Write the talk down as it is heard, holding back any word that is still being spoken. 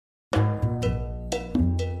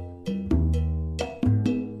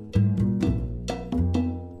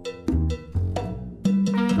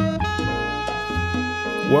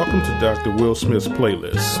Welcome to Dr. Will Smith's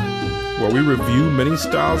Playlist, where we review many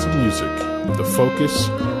styles of music with a focus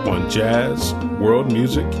on jazz, world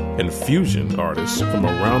music, and fusion artists from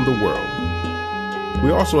around the world.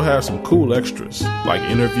 We also have some cool extras like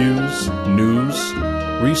interviews, news,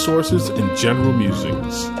 resources, and general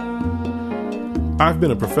musings. I've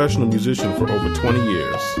been a professional musician for over 20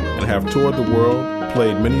 years and have toured the world,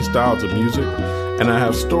 played many styles of music, and I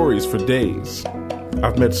have stories for days.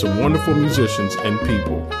 I've met some wonderful musicians and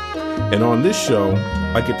people, and on this show,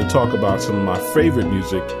 I get to talk about some of my favorite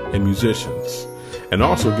music and musicians, and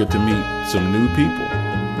also get to meet some new people.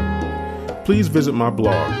 Please visit my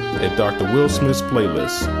blog at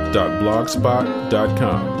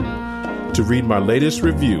drwillsmithsplaylist.blogspot.com to read my latest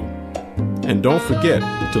review, and don't forget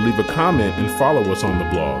to leave a comment and follow us on the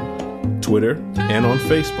blog, Twitter, and on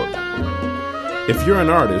Facebook. If you're an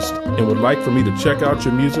artist and would like for me to check out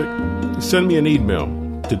your music, send me an email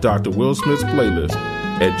to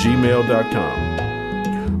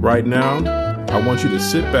drwillsmithsplaylist@gmail.com. Right now, I want you to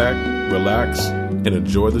sit back, relax, and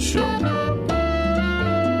enjoy the show.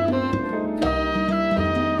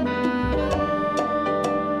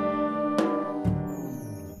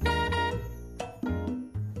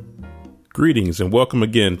 Greetings and welcome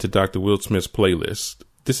again to Dr. Will Smith's Playlist.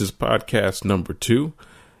 This is podcast number 2,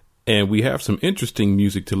 and we have some interesting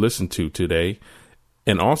music to listen to today,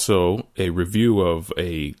 and also a review of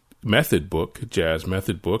a method book, jazz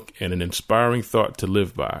method book, and an inspiring thought to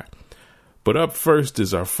live by. But up first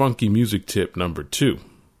is our funky music tip number 2.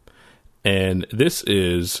 And this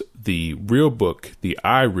is the RealBook, the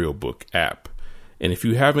iRealBook app. And if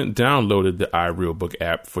you haven't downloaded the iRealBook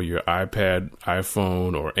app for your iPad,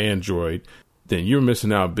 iPhone, or Android, then you're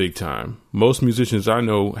missing out big time. Most musicians I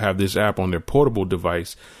know have this app on their portable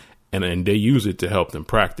device, and they use it to help them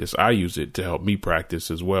practice. I use it to help me practice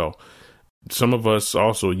as well. Some of us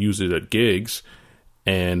also use it at gigs,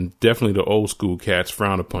 and definitely the old school cats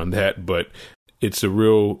frown upon that, but it's a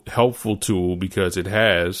real helpful tool because it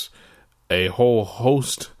has a whole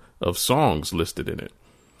host of songs listed in it.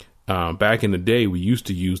 Back in the day, we used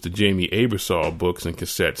to use the Jamie Aebersold books and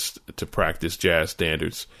cassettes to practice jazz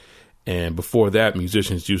standards. And before that,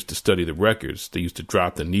 musicians used to study the records. They used to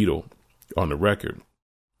drop the needle on the record.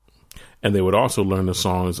 And they would also learn the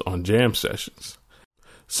songs on jam sessions.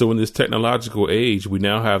 So in this technological age, we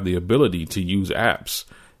now have the ability to use apps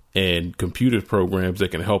and computer programs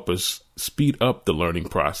that can help us speed up the learning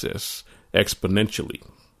process exponentially.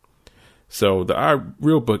 So the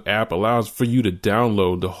iRealBook app allows for you to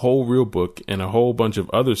download the whole RealBook and a whole bunch of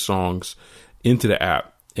other songs into the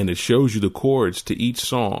app. And it shows you the chords to each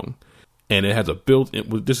song. And it has a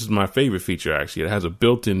built-in, this is my favorite feature actually, it has a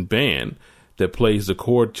built-in band that plays the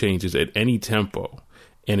chord changes at any tempo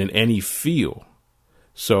and in any feel.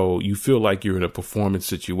 So you feel like you're in a performance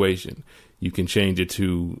situation. You can change it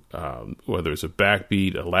to whether it's a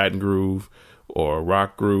backbeat, a Latin groove, or a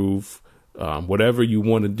rock groove, whatever you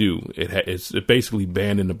want to do. It's basically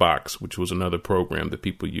band in the box, which was another program that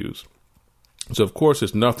people use. So, of course,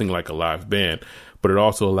 it's nothing like a live band, but it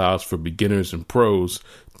also allows for beginners and pros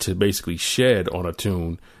to basically shed on a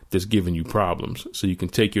tune that's giving you problems. So you can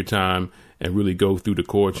take your time and really go through the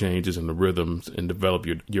chord changes and the rhythms and develop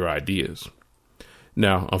your ideas.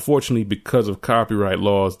 Now, unfortunately, because of copyright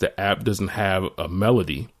laws, the app doesn't have a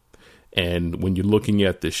melody. And when you're looking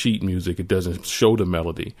at the sheet music, it doesn't show the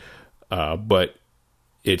melody. But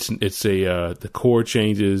the chord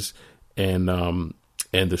changes and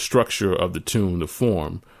the structure of the tune, the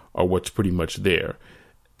form, are what's pretty much there.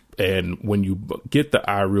 And when you get the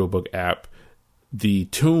iRealBook app, the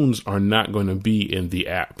tunes are not going to be in the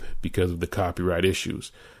app because of the copyright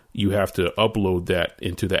issues. You have to upload that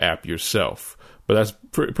into the app yourself. But that's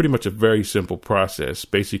pretty much a very simple process.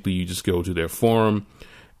 Basically, you just go to their forum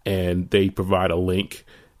and they provide a link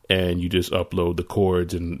and you just upload the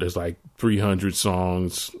chords. And there's like 300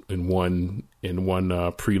 songs in one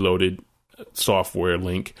preloaded software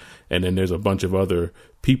link. And then there's a bunch of other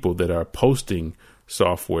people that are posting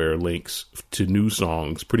software links to new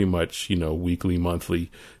songs pretty much, weekly, monthly.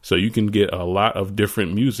 So you can get a lot of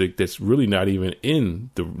different music that's really not even in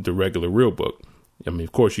the regular RealBook. I mean,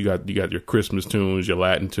 of course, you got your Christmas tunes, your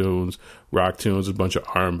Latin tunes, rock tunes, a bunch of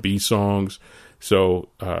R&B songs. So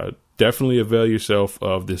definitely avail yourself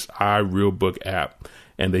of this iRealBook app.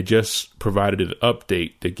 And they just provided an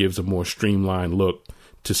update that gives a more streamlined look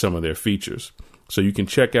to some of their features. So you can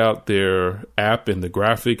check out their app and the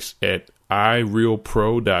graphics at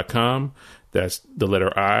iRealPro.com. That's the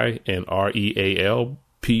letter I and RealPro.com.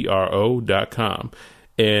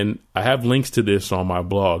 And I have links to this on my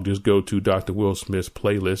blog. Just go to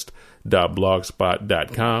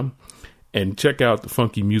drwillsmithsplaylist.blogspot.com and check out the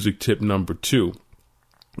funky music tip number 2.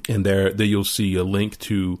 And there you'll see a link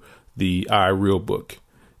to the iReal book,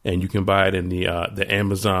 and you can buy it in the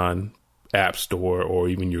Amazon App Store, or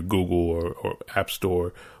even your Google or App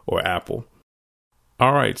Store or Apple.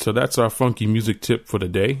 All right, so that's our funky music tip for the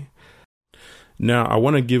day. Now, I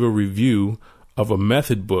want to give a review of a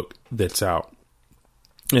method book that's out.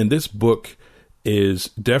 And this book is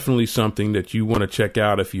definitely something that you want to check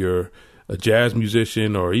out if you're a jazz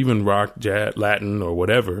musician, or even rock, jazz, Latin, or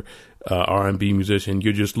whatever, R&B musician.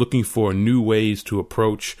 You're just looking for new ways to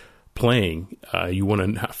approach playing. You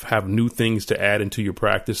want to have new things to add into your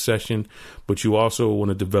practice session, but you also want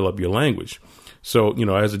to develop your language. So,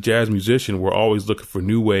 as a jazz musician, we're always looking for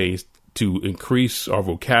new ways to increase our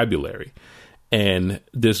vocabulary. And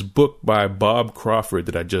this book by Bob Crawford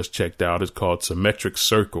that I just checked out is called Symmetric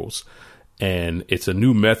Circles. And it's a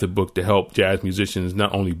new method book to help jazz musicians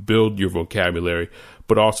not only build your vocabulary,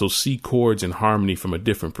 but also see chords in harmony from a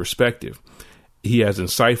different perspective. He has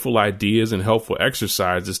insightful ideas and helpful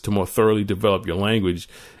exercises to more thoroughly develop your language.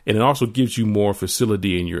 And it also gives you more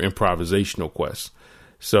facility in your improvisational quests.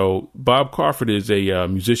 So Bob Crawford is a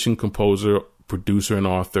musician, composer, producer, and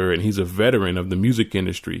author, and he's a veteran of the music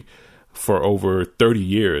industry for over 30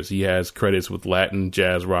 years. He has credits with Latin,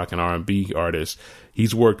 jazz, rock, and R&B artists.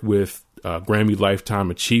 He's worked with Grammy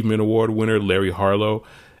Lifetime Achievement Award winner Larry Harlow,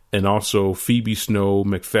 and also Phoebe Snow,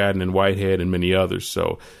 McFadden, and Whitehead, and many others.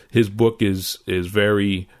 So his book is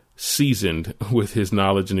very seasoned with his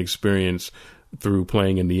knowledge and experience through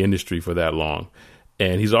playing in the industry for that long.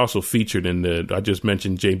 And he's also featured in I just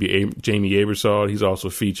mentioned Jamie Aebersold. He's also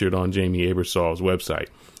featured on Jamie Aebersold's website.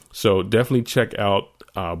 So definitely check out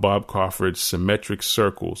Bob Crawford's Symmetric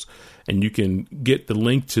Circles. And you can get the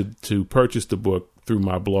link to purchase the book through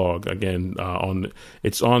my blog. Again,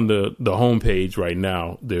 it's on the homepage right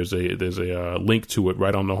now. There's a link to it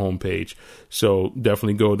right on the homepage. So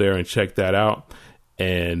definitely go there and check that out.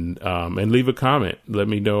 And leave a comment. Let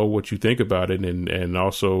me know what you think about it. And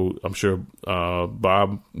also, I'm sure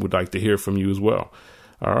Bob would like to hear from you as well.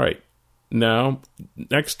 All right. Now,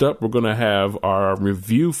 next up, we're going to have our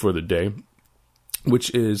review for the day, which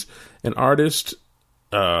is an artist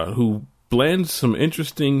who blends some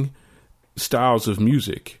interesting styles of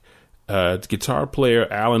music. Guitar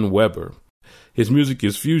player Alan Weber. His music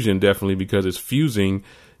is fusion, definitely, because it's fusing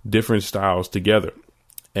different styles together.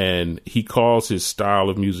 And he calls his style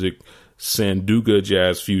of music Sanduga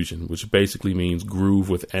Jazz Fusion, which basically means groove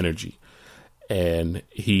with energy. And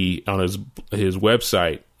he, on his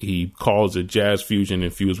website, he calls it jazz fusion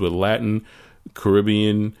infused with Latin,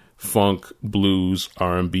 Caribbean, funk, blues,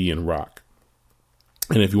 R&B, and rock.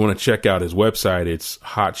 And if you want to check out his website, it's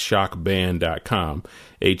hotshockband.com,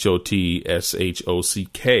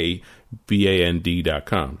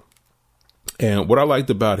 HOTSHOCKBAND.com. And what I liked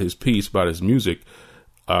about his piece, about his music,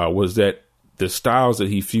 was that the styles that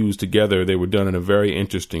he fused together, they were done in a very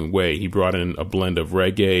interesting way. He brought in a blend of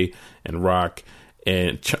reggae and rock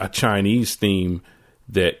and a Chinese theme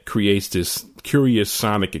that creates this curious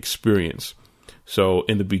sonic experience. So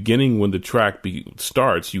in the beginning, when the track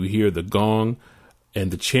starts, you hear the gong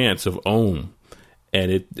and the chants of Om.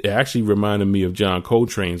 And it actually reminded me of John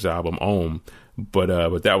Coltrane's album Om.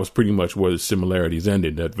 But that was pretty much where the similarities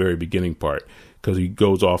ended, that very beginning part, because he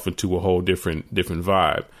goes off into a whole different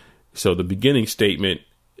vibe. So the beginning statement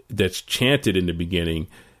that's chanted in the beginning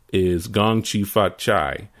is Gong Chi Fat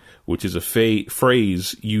Chai, which is a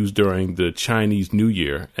phrase used during the Chinese New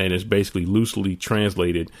Year, and is basically loosely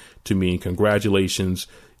translated to mean congratulations,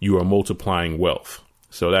 you are multiplying wealth.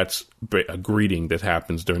 So that's a greeting that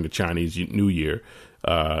happens during the Chinese New Year.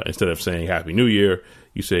 Instead of saying Happy New Year,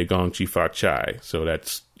 you say Gong Chi Fat Chai. So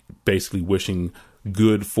that's basically wishing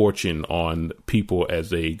good fortune on people as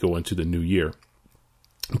they go into the new year.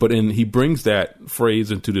 But he brings that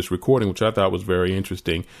phrase into this recording, which I thought was very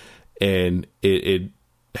interesting. And it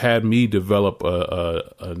had me develop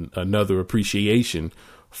another appreciation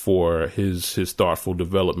for his thoughtful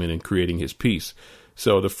development in creating his piece.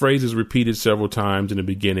 So the phrase is repeated several times in the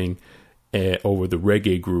beginning over the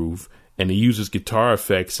reggae groove, and he uses guitar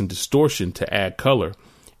effects and distortion to add color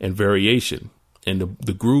and variation. And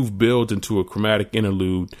the groove builds into a chromatic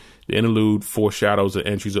interlude. The interlude foreshadows the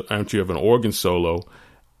entry of an organ solo,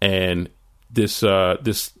 and this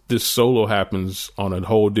solo happens on a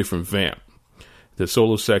whole different vamp. The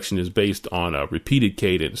solo section is based on a repeated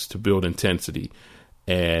cadence to build intensity.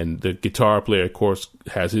 And the guitar player, of course,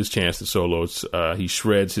 has his chance to solo. He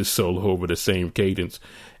shreds his solo over the same cadence.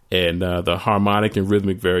 And the harmonic and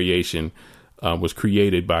rhythmic variation was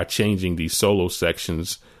created by changing these solo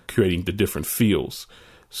sections, creating the different feels.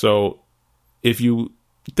 So if you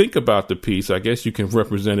think about the piece, I guess you can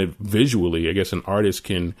represent it visually. I guess an artist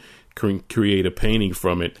can create a painting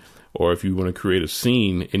from it, or if you want to create a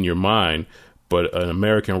scene in your mind. But an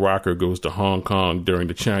American rocker goes to Hong Kong during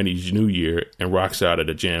the Chinese New Year and rocks out at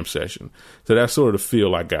a jam session. So that's sort of the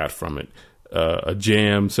feel I got from it. A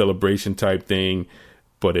jam celebration type thing,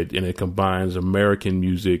 but it combines American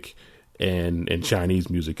music and Chinese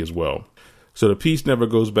music as well. So the piece never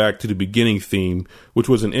goes back to the beginning theme, which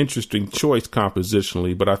was an interesting choice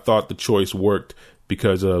compositionally, but I thought the choice worked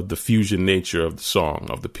because of the fusion nature of the song,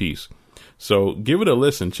 of the piece. So give it a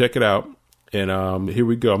listen, check it out. And here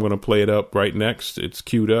we go. I'm going to play it up right next. It's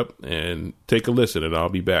queued up, and take a listen, and I'll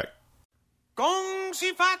be back. Gong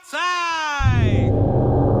Xi Fa Cai!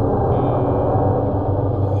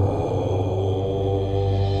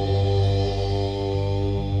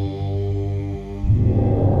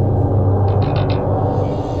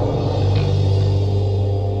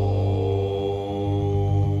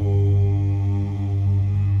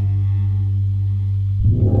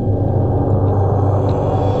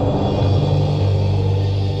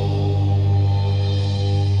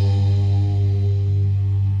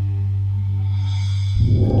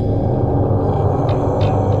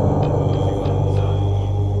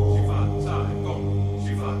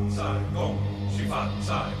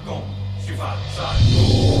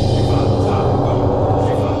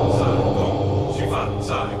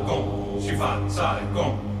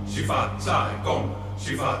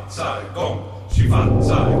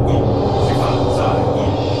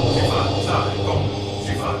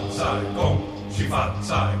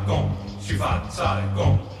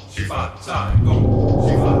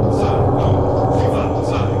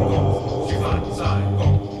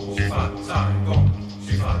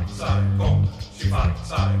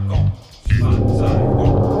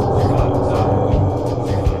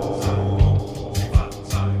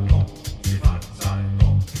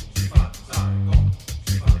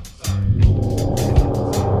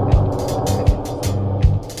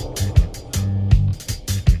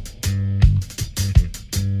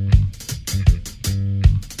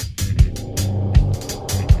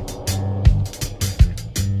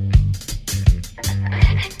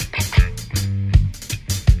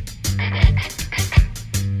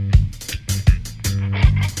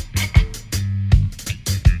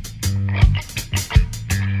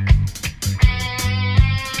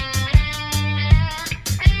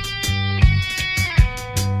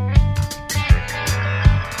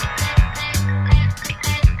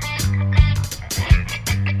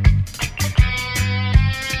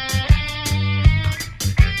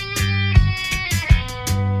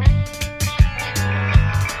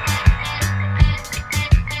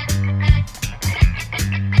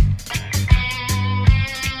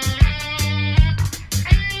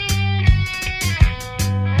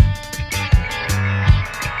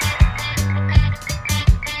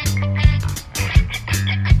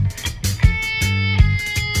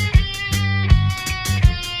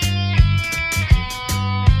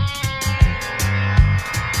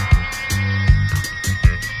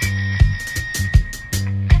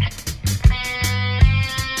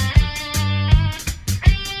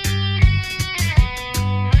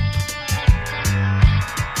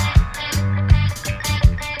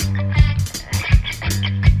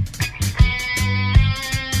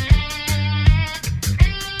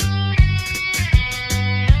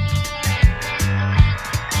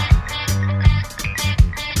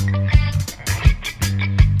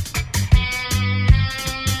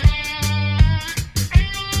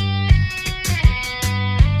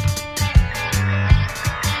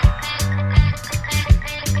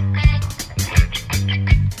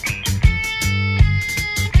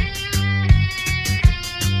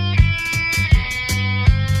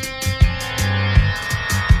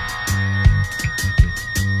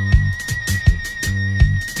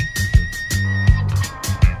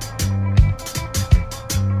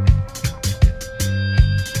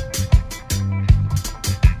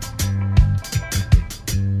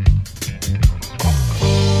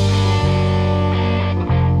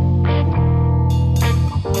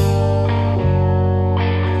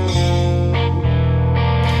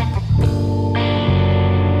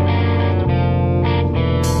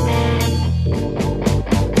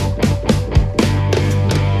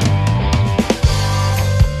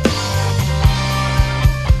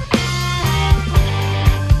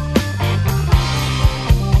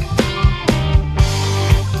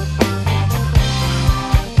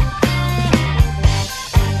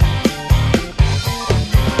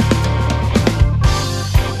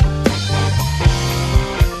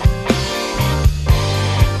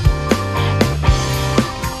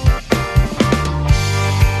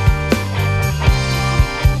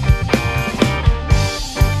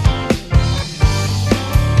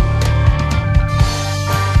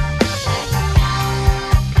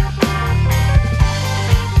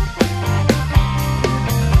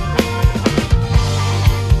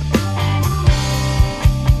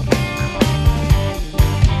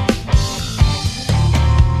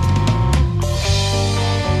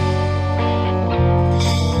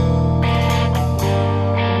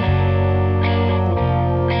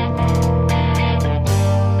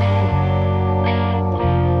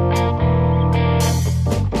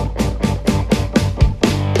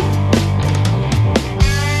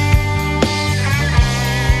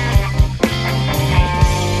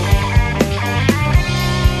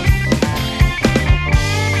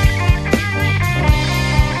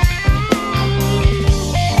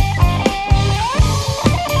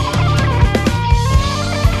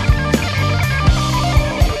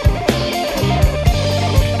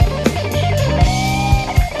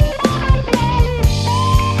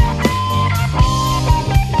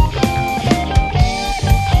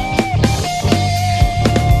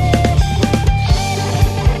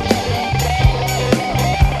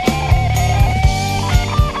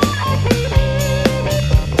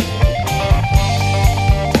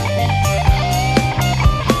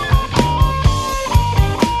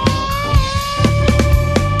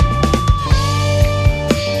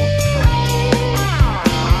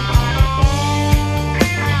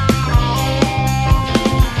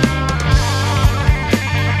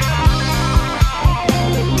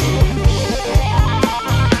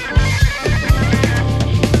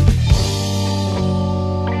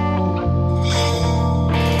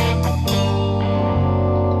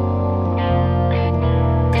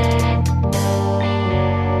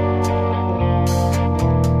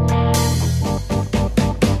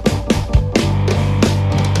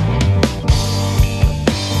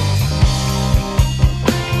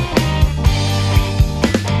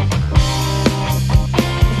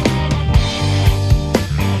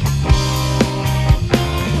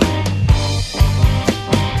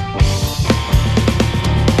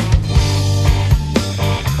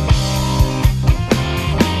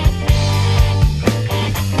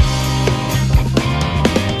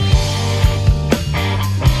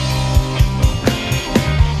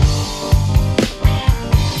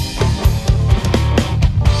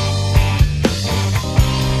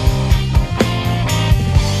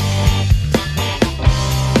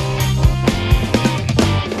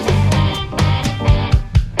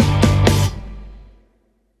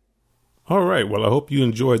 All right. Well, I hope you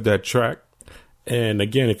enjoyed that track. And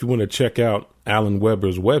again, if you want to check out Alan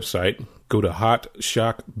Weber's website, go to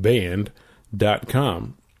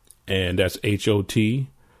hotshockband.com. And that's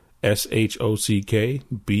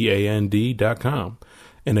HOTSHOCKBAND.com.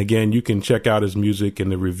 And again, you can check out his music in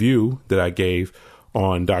the review that I gave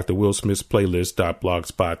on Dr. Will Smith's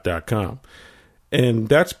playlist.blogspot.com. And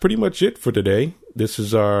that's pretty much it for today. This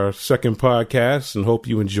is our second podcast and hope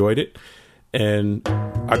you enjoyed it. And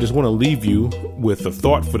I just want to leave you with a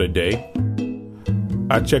thought for the day.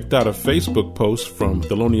 I checked out a Facebook post from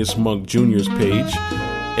Thelonious Monk Jr.'s page,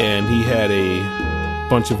 and he had a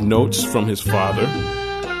bunch of notes from his father.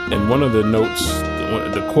 And one of the notes,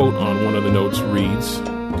 the quote on one of the notes reads,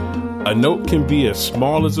 "A note can be as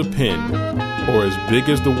small as a pin or as big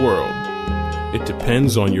as the world. It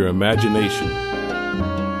depends on your imagination."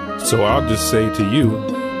 So I'll just say to you,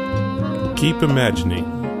 keep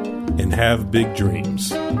imagining and have big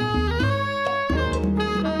dreams.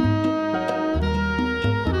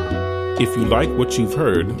 If you like what you've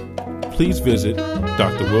heard, please visit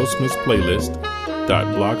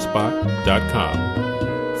drwillsmithsplaylist.blogspot.com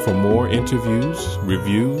for more interviews,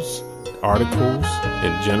 reviews, articles,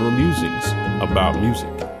 and general musings about music.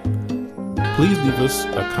 Please leave us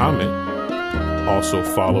a comment. Also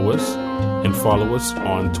follow us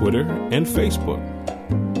on Twitter and Facebook.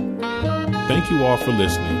 Thank you all for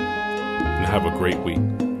listening, and have a great week.